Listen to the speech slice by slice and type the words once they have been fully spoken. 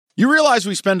You realize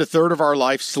we spend a third of our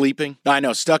life sleeping? I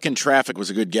know, stuck in traffic was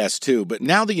a good guess too, but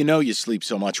now that you know you sleep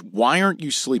so much, why aren't you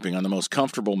sleeping on the most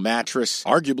comfortable mattress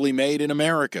arguably made in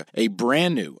America? A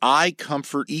brand new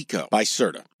iComfort Eco by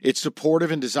Serta. It's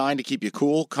supportive and designed to keep you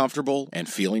cool, comfortable, and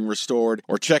feeling restored.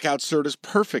 Or check out Serta's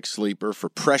Perfect Sleeper for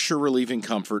pressure-relieving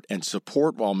comfort and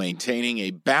support while maintaining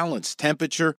a balanced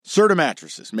temperature. Serta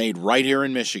mattresses made right here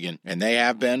in Michigan, and they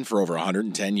have been for over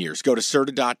 110 years. Go to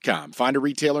Serta.com. Find a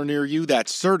retailer near you.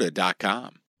 That's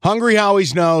Serta.com. Hungry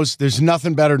Howie's knows there's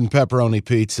nothing better than pepperoni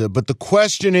pizza, but the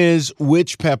question is,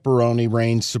 which pepperoni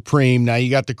reigns supreme? Now,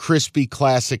 you got the crispy,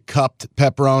 classic cupped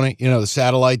pepperoni, the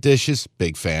satellite dishes.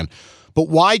 Big fan. But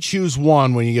why choose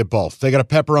one when you get both? They got a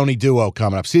pepperoni duo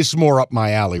coming up. See, this is more up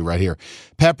my alley right here.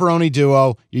 Pepperoni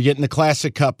duo, you're getting the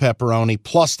classic cup pepperoni,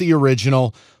 plus the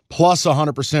original, plus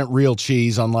 100% real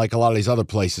cheese, unlike a lot of these other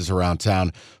places around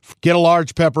town. Get a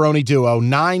large pepperoni duo,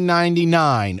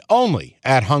 $9.99, only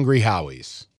at Hungry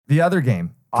Howie's. The other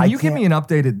game. Can you give me an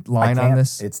updated line on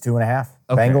this? It's 2.5.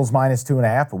 Okay. Bengals minus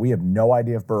 2.5, but we have no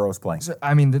idea if Burrow's playing. So,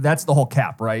 I mean, that's the whole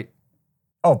cap, right?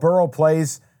 Oh, Burrow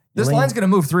plays. This line's going to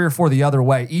move 3 or 4 the other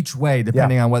way, each way,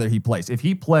 depending on whether he plays. If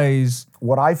he plays...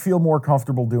 What I feel more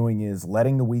comfortable doing is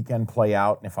letting the weekend play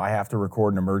out, and if I have to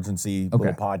record an emergency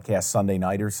little podcast Sunday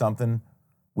night or something,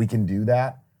 we can do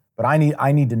that. But I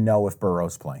need to know if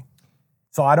Burrow's playing.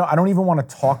 So I don't even want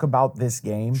to talk about this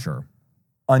game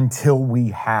until we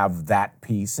have that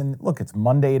piece. And look, it's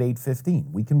Monday at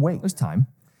 8:15. We can wait. There's time.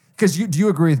 Because do you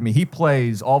agree with me? He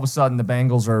plays, all of a sudden the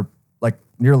Bengals are like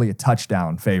nearly a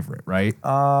touchdown favorite, right?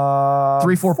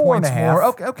 3-4 points more.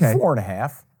 Okay.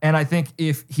 4.5. And I think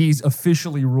if he's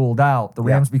officially ruled out, the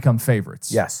Rams become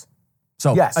favorites. Yes.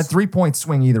 So a 3-point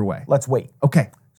swing either way. Let's wait. Okay.